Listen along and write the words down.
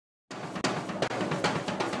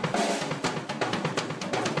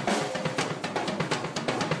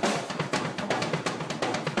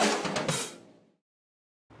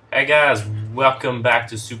Hey guys, welcome back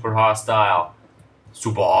to Super Hostile.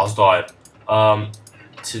 Super Hostile.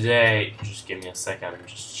 Today, just give me a second. I'm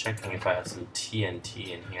just checking if I have some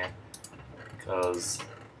TNT in here, because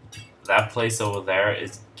that place over there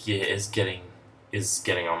is getting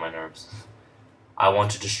on my nerves. I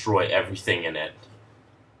want to destroy everything in it,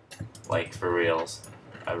 like for reals.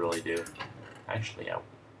 I really do. Actually, yeah.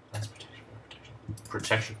 That's protection.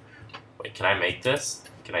 Protection. Wait, can I make this?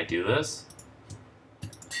 Can I do this?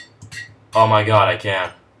 Oh my god, I can.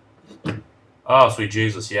 Oh, sweet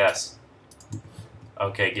Jesus, yes.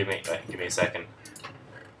 Okay, give me a second.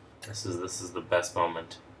 This is the best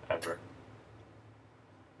moment ever.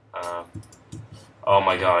 Oh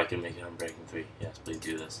my god, I can make it Unbreaking 3. Yes, please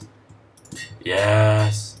do this.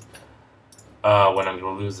 Yes. When I'm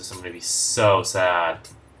gonna lose this, I'm gonna be so sad.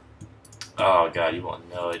 Oh god, you won't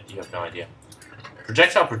know it. You have no idea.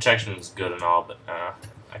 Projectile protection is good and all, but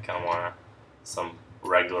I kind of want some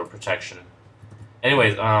regular protection.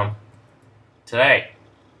 Anyways, today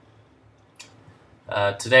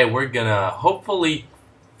we're gonna hopefully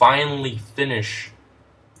finally finish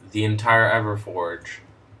the entire Everforge.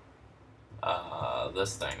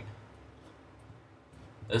 This thing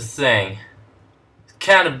is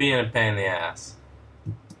kind of being a pain in the ass.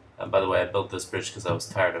 By the way, I built this bridge because I was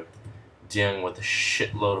tired of dealing with a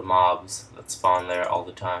shitload of mobs that spawn there all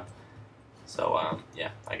the time. So, yeah,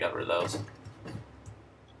 I got rid of those.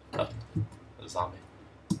 Oh, a zombie.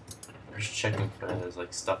 I'm just checking for there's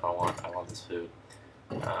like stuff I want. I want this food.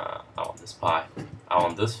 I want this pie. I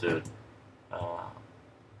want this food.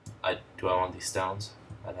 Do I want these stones?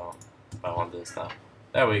 I don't. I want this stuff.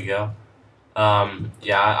 There we go.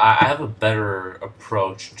 Yeah, I have a better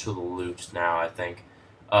approach to the loot now, I think.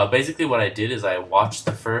 Basically what I did is I watched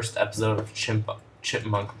the first episode of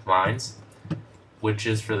Chipmunk Mines, which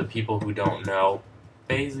is, for the people who don't know,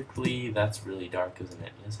 basically, that's really dark, isn't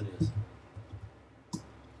it? Yes, it is.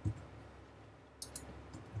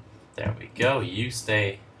 There we go. You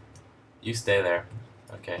stay there.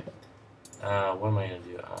 Okay. What am I gonna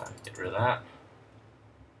do? Get rid of that.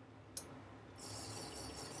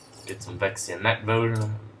 Get some Vexian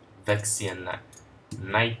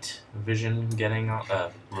night vision getting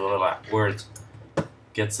on. Words.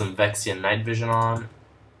 Get some Vexian night vision on.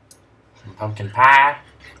 Some pumpkin pie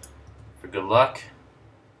for good luck.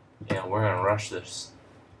 Yeah, we're gonna rush this.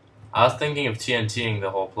 I was thinking of TNTing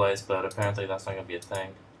the whole place, but apparently that's not gonna be a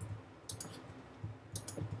thing.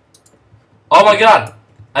 Oh my god!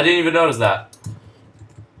 I didn't even notice that.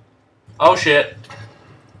 Oh shit.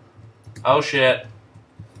 Oh shit.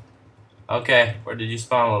 Okay, where did you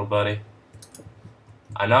spawn, little buddy?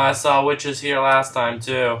 I know I saw witches here last time,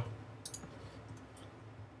 too.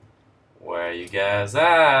 Where are you guys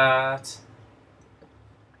at?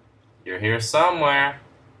 You're here somewhere.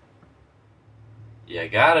 You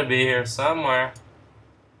gotta be here somewhere.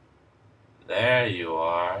 There you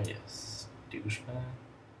are, yes, douchebag.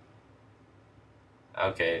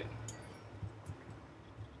 Okay.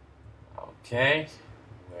 Okay,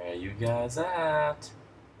 where are you guys at?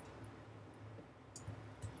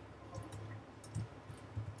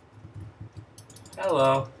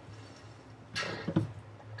 Hello.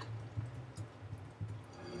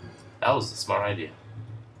 That was a smart idea.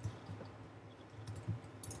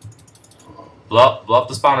 Blow up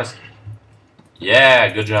the spawners. Yeah,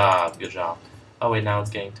 good job, good job. Oh wait, now it's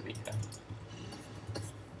getting to me.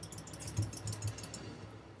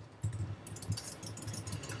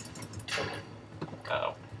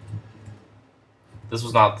 Uh-oh. This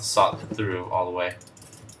was not thought through all the way.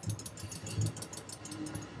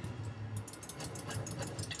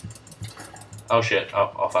 Oh shit,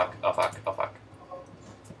 oh fuck, oh fuck, oh fuck.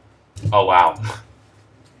 Oh wow.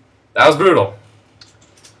 That was brutal.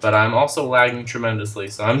 But I'm also lagging tremendously,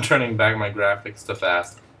 so I'm turning back my graphics to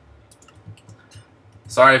fast.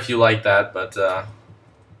 Sorry if you like that, but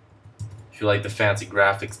if you like the fancy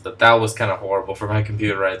graphics, but that was kind of horrible for my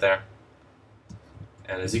computer right there.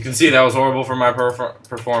 And as you can see, that was horrible for my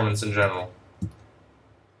performance in general.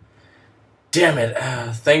 Damn it,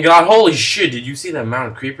 thank God. Holy shit, did you see the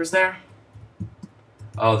amount of creepers there?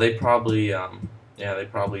 Oh, they probably, yeah, they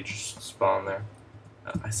probably just spawned there.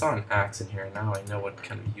 I saw an axe in here. Now I know what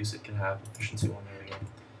kind of use it can have. Efficiency 1, there we go.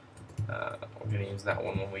 We're going to use that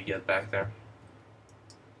one when we get back there.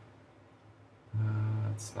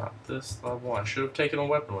 It's not this level. I should have taken a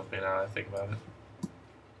weapon with me now that I think about it.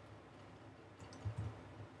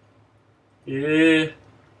 Yeah.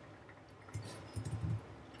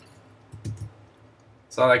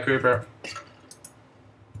 Saw that creeper.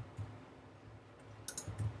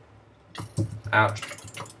 Ouch.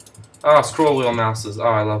 Oh, scroll wheel mouses. Oh,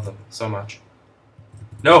 I love them so much.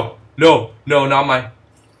 No! No! No, not my...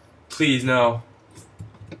 Please, no.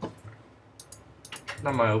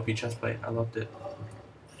 Not my OP chestplate. I loved it.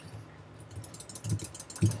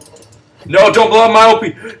 No, don't blow up my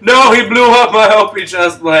OP. No, he blew up my OP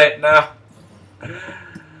chestplate. No.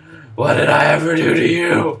 What did I ever do to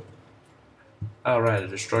you? Oh, right. I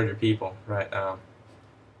destroyed your people. Right.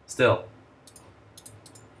 Still.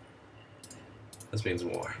 This means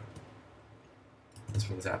war. This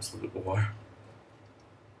means absolute war.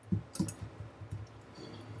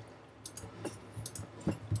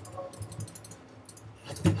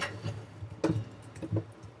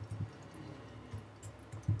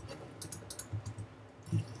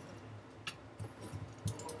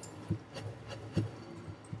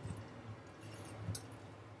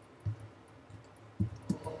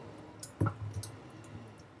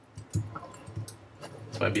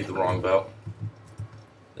 This might be the wrong bow.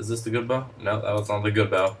 Is this the good bow? No, that was not the good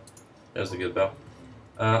bow. There's the good bow.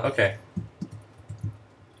 Okay.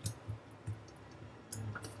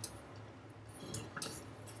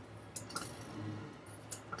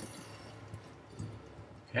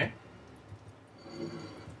 Okay.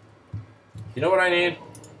 You know what I need?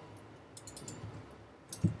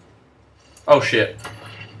 Oh shit.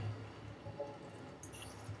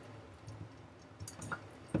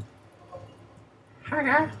 Hi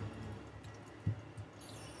guy.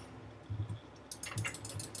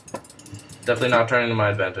 Definitely not turning to my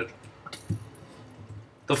advantage.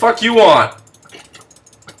 The fuck you want?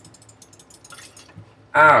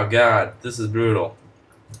 Oh god, this is brutal.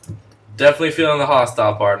 Definitely feeling the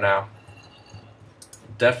hostile part now.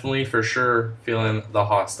 Definitely for sure feeling the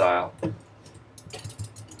hostile. What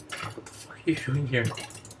the fuck are you doing here?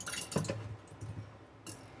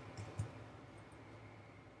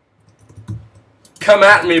 Come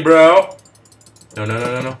at me, bro! No, no, no,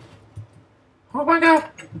 no, no. Oh my god!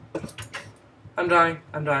 I'm dying,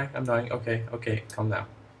 I'm dying, I'm dying. Okay, okay, calm down.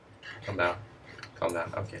 Calm down. Calm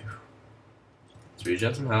down, okay. Let's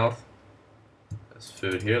regen some health. There's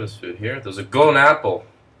food here, there's food here. There's a golden apple.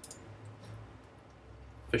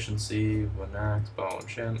 Efficiency, one axe, bow and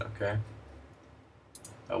chin, okay.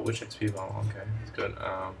 Oh, which XP bow? Okay, that's good.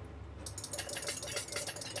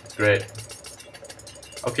 Great.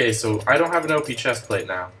 Okay, so I don't have an OP chest plate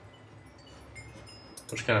now.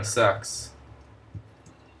 Which kind of sucks.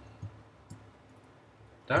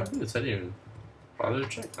 Did I have boots? I didn't even bother to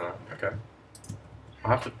check that. Okay.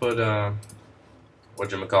 I'll have to put,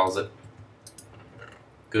 whatchamacallit.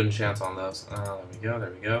 Good enchants on those. There we go,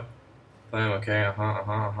 there we go. Flame, okay,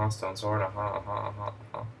 stone sword,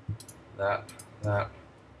 that.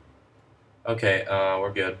 Okay,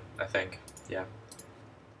 we're good, I think. Yeah.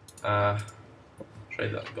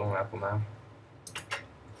 Should I golden apple now?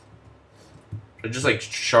 Should I just like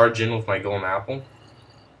charge in with my golden apple?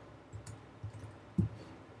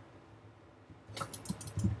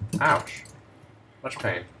 Ouch. Much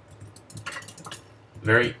pain.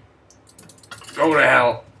 Very. Go to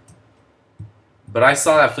hell. But I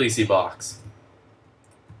saw that fleecy box.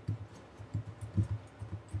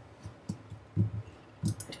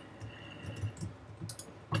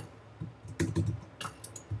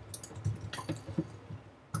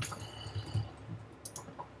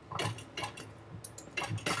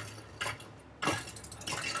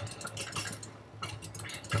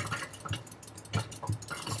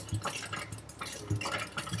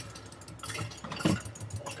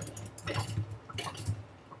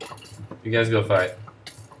 You guys go fight.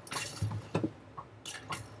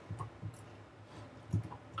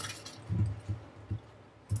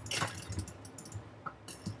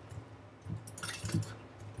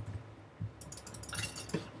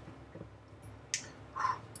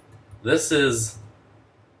 This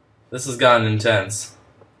has gotten intense.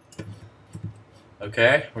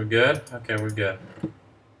 Okay, we're good? Okay, we're good.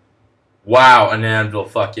 Wow, an anvil,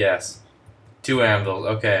 fuck yes. 2 anvils,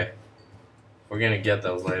 okay. We're gonna get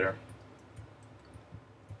those later.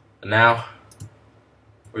 And now,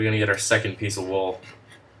 we're gonna get our second piece of wool.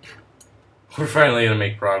 We're finally gonna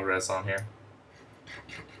make progress on here.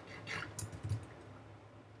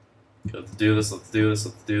 Okay, let's do this, let's do this,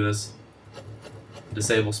 let's do this.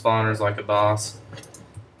 Disable spawners like a boss.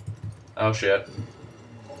 Oh shit.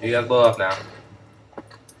 You gotta blow up now.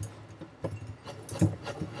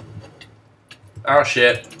 Oh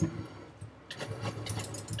shit.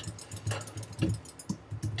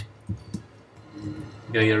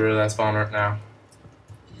 Gotta get rid of that spawner now.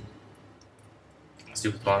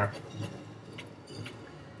 Stupid spawner.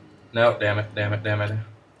 No, damn it, damn it, damn it.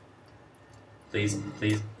 Please,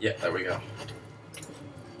 please. Yeah, there we go.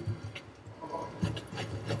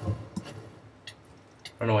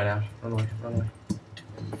 Run away now. Run away, run away.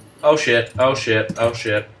 Oh shit, oh shit, oh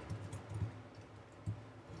shit.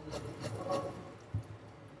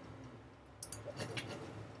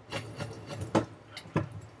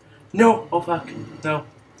 No! Oh fuck. No.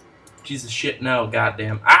 Jesus shit, no.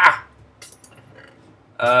 Goddamn. Ah!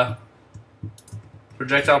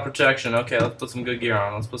 Projectile protection. Okay, let's put some good gear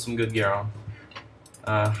on. Let's put some good gear on.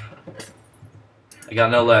 I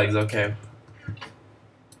got no legs. Okay.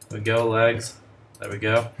 There we go, legs. There we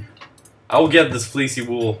go. I will get this fleecy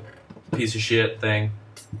wool piece of shit thing.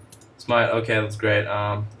 It's my okay. That's great.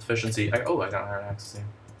 Efficiency. Oh, I got iron access here.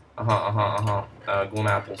 Golden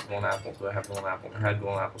apples. Golden apples. Do I have golden apples? I had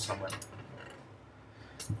golden apples somewhere.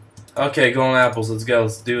 Okay, golden apples. Let's go.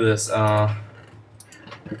 Let's do this. There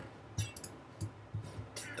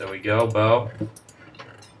we go. Bow.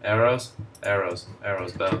 Arrows. Arrows.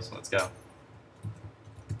 Arrows. Bows. Let's go.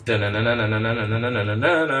 Come on,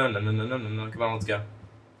 let's go.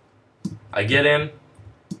 I get in,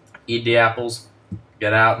 eat the apples,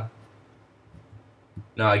 get out.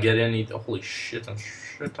 No, I get in, eat. Holy shit, I'm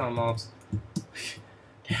shit ton of mobs.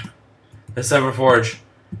 Damn. This Everforge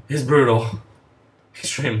is brutal.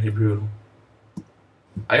 Extremely brutal.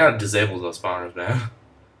 I gotta disable those spawners, man.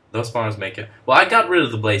 Those spawners make it. Well, I got rid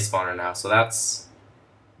of the blaze spawner now, so that's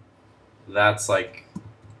like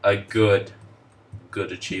a good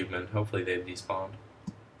achievement. Hopefully they've despawned.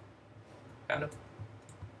 Kind of.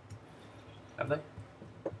 Have they?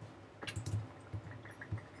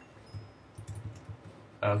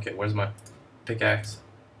 Okay, where's my pickaxe?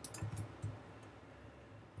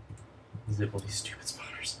 Disable these stupid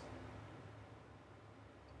spawners.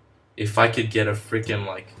 If I could get a freaking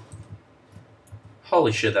like,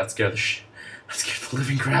 holy shit, that scared the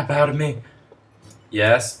living crap out of me.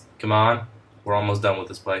 Yes, come on, we're almost done with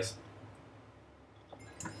this place.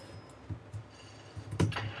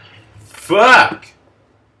 Fuck!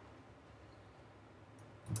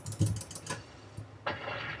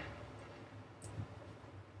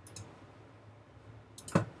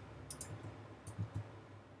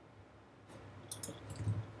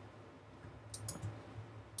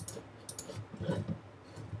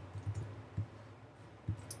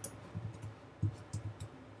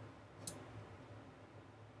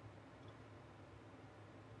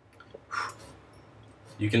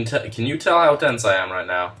 Can you tell how tense I am right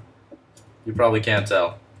now? You probably can't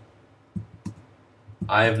tell.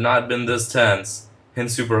 I have not been this tense in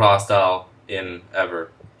Super Hostile in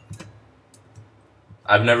ever.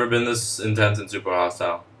 I've never been this intense in Super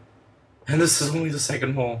Hostile. And this is only the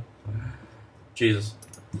second hole. Jesus.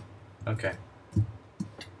 Okay.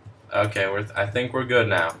 Okay, I think we're good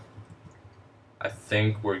now. I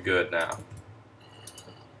think we're good now.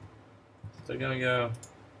 Still gonna go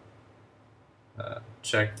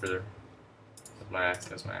check for my axe.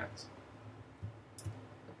 That's my axe.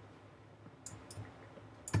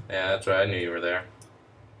 Yeah, that's right. I knew you were there.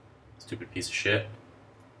 Stupid piece of shit.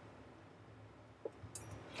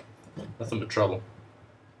 Nothing but trouble.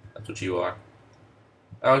 That's what you are.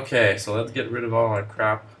 Okay, so let's get rid of all our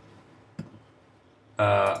crap.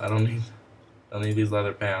 I don't need these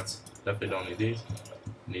leather pants. Definitely don't need these.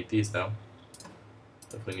 Need these though.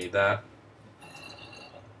 Definitely need that.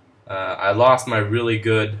 I lost my really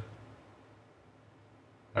good.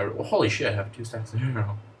 Holy shit! I have 2 stacks of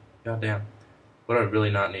arrow. God damn. What do I really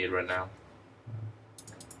not need right now?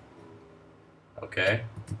 Okay.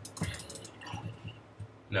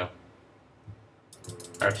 No.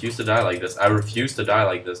 I refuse to die like this. I refuse to die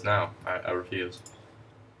like this now. I refuse.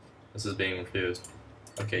 This is being refused.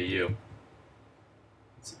 Okay, you.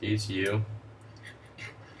 It's you.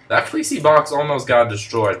 That fleecy box almost got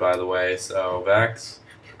destroyed, by the way, so Vex,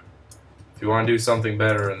 if you want to do something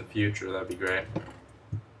better in the future, that'd be great.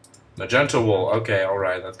 Magenta wool. Okay,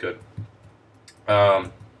 alright, that's good. I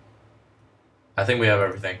think we have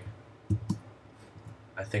everything.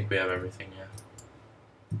 I think we have everything, yeah.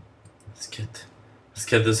 Let's get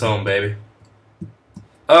this home, baby.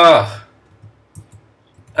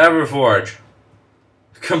 Everforge.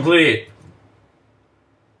 Complete.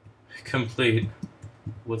 Complete.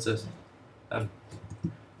 What's this?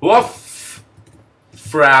 Woof!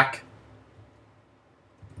 Frack.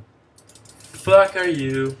 Fuck are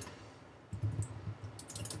you?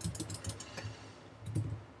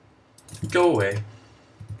 Go away.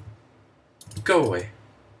 Go away.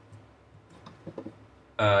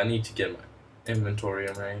 I need to get my inventory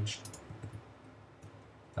arranged.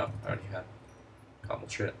 Oh, I already had cobble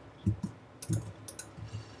shit.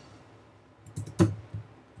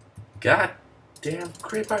 God damn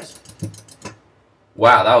creepers.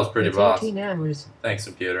 Wow, that was pretty boss. 18 hours. Thanks,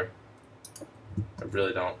 computer. I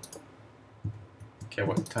really don't care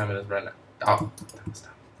what time it is right now. Oh,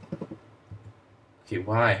 stop. Okay,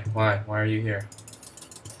 why? Why are you here?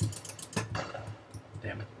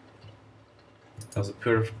 Damn it. That was a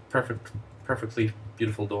perfectly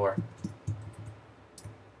beautiful door.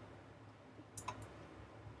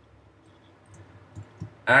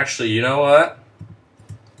 Actually, you know what?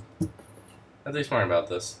 I'll be smart about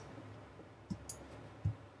this.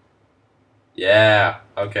 Yeah.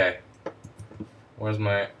 Okay. Where's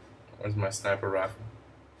my sniper rifle?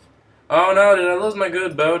 Oh no! Did I lose my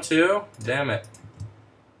good bow too? Damn it!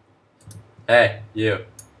 Hey, you.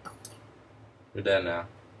 You're dead now.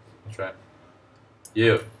 That's right.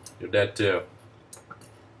 You're dead too.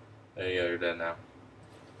 There you go. You're dead now.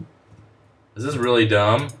 This is really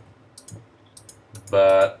dumb,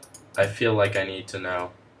 but I feel like I need to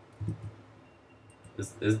know.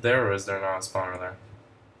 Is there or is there not a spawner there?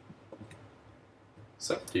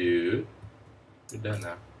 Sup, dude? You're dead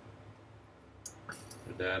now.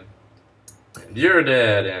 You're dead. And you're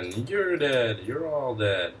dead, and you're dead. You're all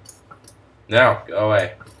dead. Now, go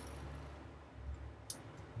away.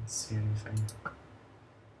 Let's see anything.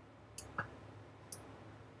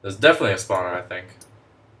 There's definitely a spawner, I think.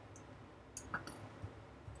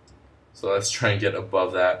 So let's try and get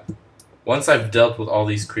above that. Once I've dealt with all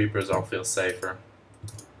these creepers, I'll feel safer.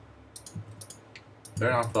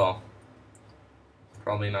 Better not fall.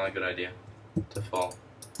 Probably not a good idea to fall.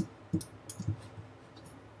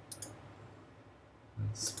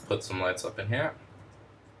 Let's put some lights up in here.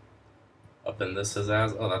 Up in this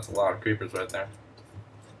pizzazz. Oh, that's a lot of creepers right there.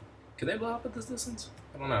 Can they blow up at this distance?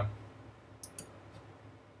 I don't know.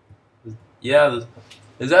 Yeah,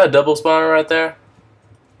 is that a double spawner right there?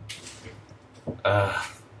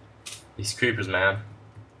 These creepers, man.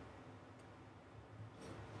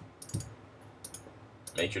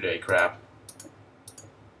 Make your day crap.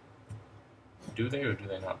 Do they or do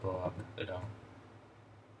they not blow up? They don't.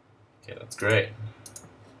 Okay, that's great.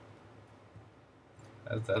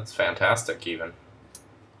 That's fantastic, even.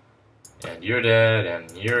 And you're dead,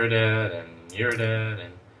 and you're dead, and you're dead,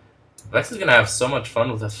 and Vex is gonna have so much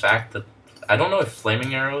fun with the fact that I don't know if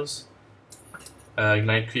flaming arrows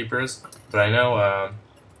ignite creepers, but I know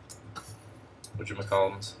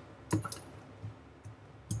whatchamacallums.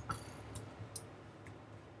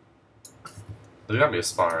 There's gotta be a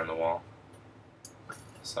spawner in the wall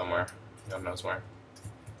somewhere. God knows where.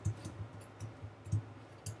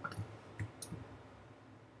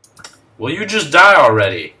 Will you just die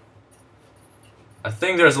already? I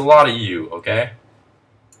think there's a lot of you, okay?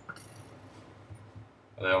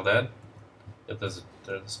 Are they all dead? Yep, there's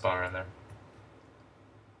a spawner in there.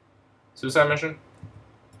 Suicide mission?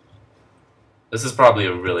 This is probably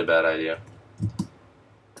a really bad idea.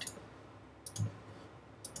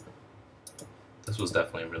 This was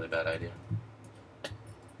definitely a really bad idea.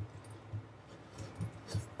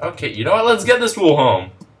 Okay, you know what? Let's get this wool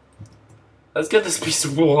home. Let's get this piece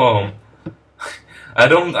of wool home.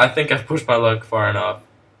 I think I've pushed my luck far enough.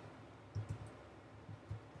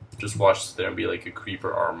 Just watch there be like a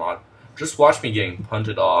creeper armor. Just watch me getting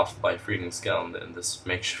punted off by a freaking skeleton in this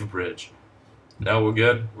makeshift bridge. No, we're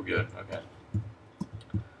good? We're good, okay.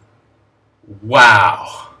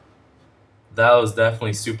 Wow. That was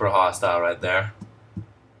definitely super hostile right there.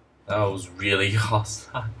 That was really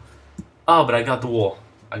hostile. Oh, but I got the wool.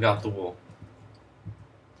 I got the wool.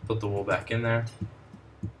 Put the wool back in there.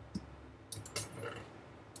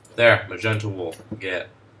 There, magenta wool. Get.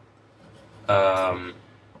 Yeah,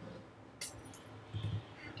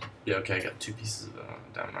 okay, I got 2 pieces of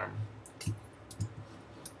diamond armor.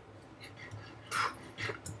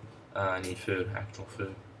 I need food, actual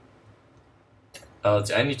food.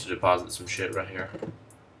 I need to deposit some shit right here.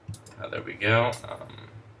 There we go.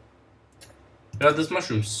 You know, this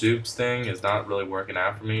mushroom soups thing is not really working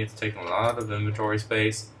out for me. It's taking a lot of inventory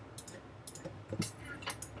space.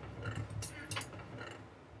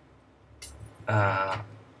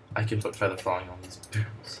 I can put feather falling on these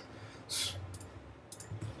boots.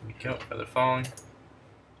 There we go, feather falling.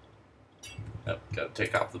 Yep, gotta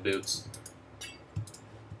take off the boots.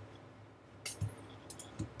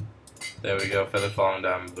 There we go, feather falling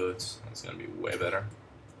diamond boots. That's gonna be way better.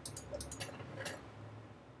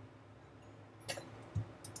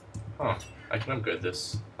 Oh, I can upgrade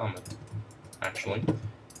this helmet, actually.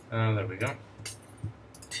 There we go.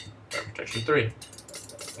 Fire protection 3.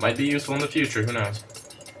 Might be useful in the future, who knows.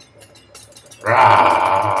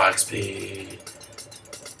 Rah, XP!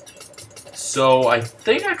 So, I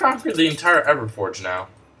think I conquered the entire Everforge now.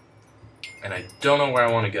 And I don't know where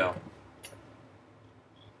I want to go.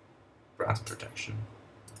 Brass protection.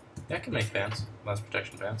 Yeah, I can make pants. Brass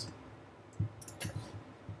protection pants.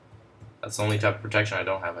 That's the only type of protection I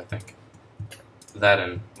don't have, I think. That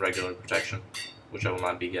and regular protection, which I will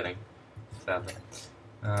not be getting, sadly.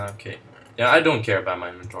 Okay. Yeah, I don't care about my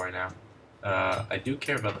inventory now. I do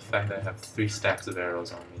care about the fact that I have 3 stacks of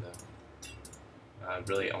arrows on me, though. I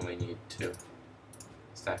really only need 2.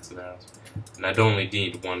 stacks of arrows. And I don't only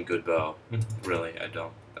need one good bow. Really, I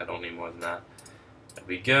don't. I don't need more than that. There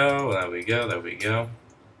we go, there we go, there we go.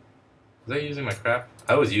 Was I using my crap?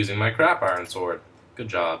 I was using my crap iron sword. Good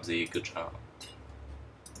job, Z, good job.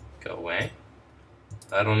 Go away.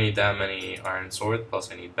 I don't need that many iron swords,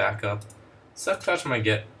 plus I need backup. Suck touch might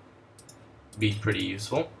be pretty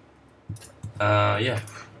useful. Yeah.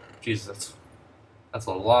 Jesus, that's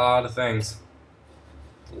a lot of things.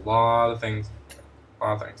 A lot of things. A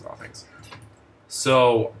lot of things, a lot of things.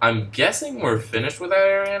 So, I'm guessing we're finished with that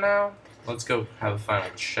area now. Let's go have a final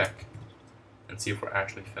check and see if we're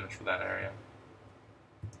actually finished with that area.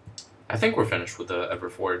 I think we're finished with the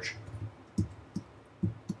Everforge.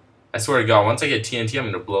 I swear to God, once I get TNT, I'm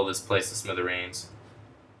going to blow this place to smithereens.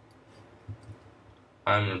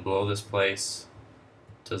 I'm going to blow this place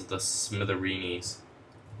to the smithereenies.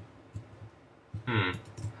 I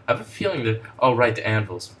have a feeling that... Oh, right, the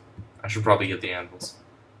anvils. I should probably get the anvils.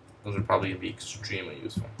 Those are probably going to be extremely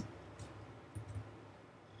useful.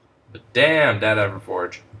 But damn, that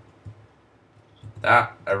Everforge.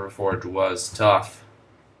 That Everforge was tough.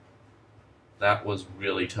 That was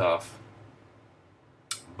really tough.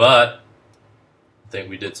 But I think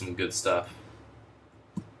we did some good stuff.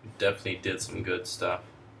 We definitely did some good stuff.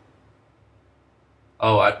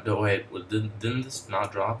 Oh, wait, didn't this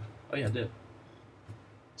not drop? Oh yeah, it did.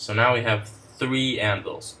 So now we have 3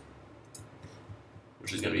 anvils,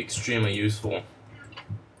 which is going to be extremely useful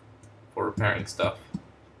for repairing stuff.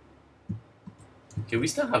 Okay, we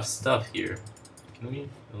still have stuff here. Can we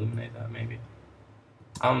eliminate that, maybe?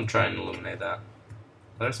 I'm trying to eliminate that.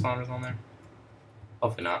 Are there spawners on there?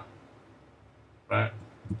 Hopefully not. Right?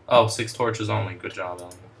 Oh, 6 torches only. Good job,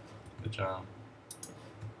 Ellen. Good job.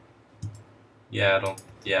 Yeah,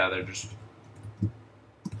 yeah, they're just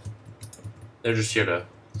here to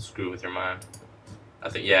screw with your mind. I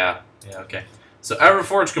think, yeah, okay. So,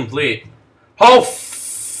 Everforge complete. Oh,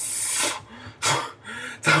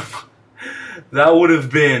 that would have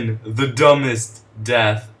been the dumbest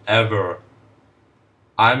death ever.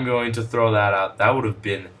 I'm going to throw that out. That would have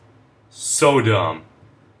been so dumb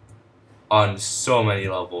on so many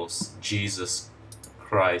levels. Jesus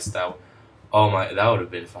Christ, that would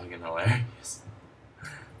have been fucking hilarious.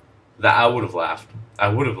 That I would have laughed. I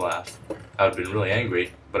would have laughed. I would have been really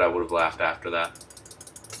angry, but I would have laughed after that.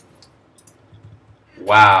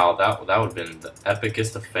 Wow, that would have been the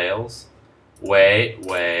epicest of fails. Wait.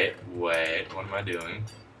 What am I doing?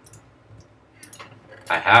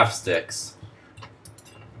 I have sticks.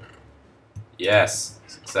 Yes,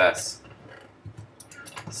 success.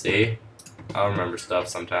 See? I'll remember stuff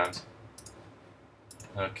sometimes.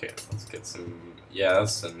 Okay, let's get some... Yeah,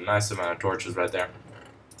 that's a nice amount of torches right there.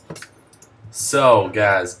 So,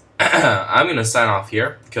 guys, I'm going to sign off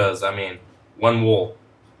here, because, I mean, 1 wool.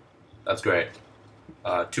 That's great.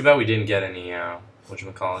 Too bad we didn't get any,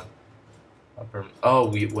 whatchamacallit? Oh,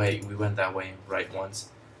 we went that way right once.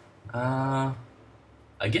 I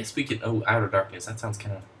guess we could... Oh, Outer Darkness, that sounds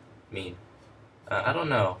kind of mean. I don't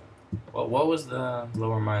know. What was the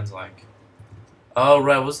lower mines like? Oh,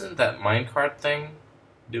 right, wasn't that minecart thing?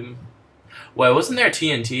 Wait, wasn't there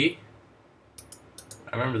TNT?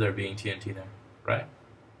 I remember there being TNT there, right?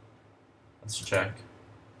 Let's check.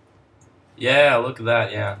 Yeah, look at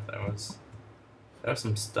that, yeah, there was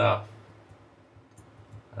some stuff.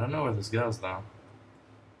 I don't know where this goes, though.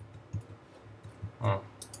 Huh.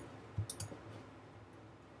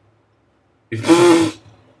 He's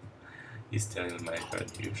stealing the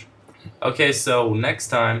minecart, huge. Okay, so next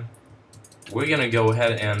time, we're gonna go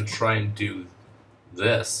ahead and try and do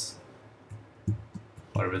this.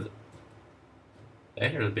 Whatever. Did I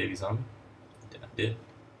hear the baby zombie? Yeah, I did.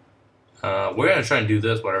 We're gonna try and do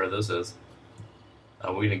this, whatever this is.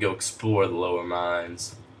 We're gonna go explore the lower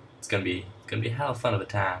mines. It's gonna be a hell of fun of a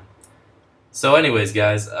time. So, anyways,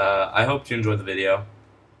 guys, I hope you enjoyed the video.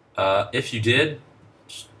 If you did,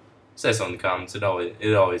 say so in the comments. It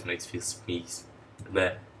always makes me sneeze.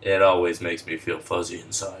 It always makes me feel fuzzy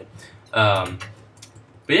inside. But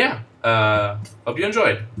yeah, hope you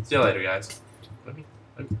enjoyed. See you later, guys. Let me.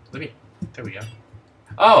 There we go.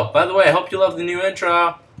 Oh, by the way, I hope you love the new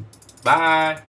intro. Bye.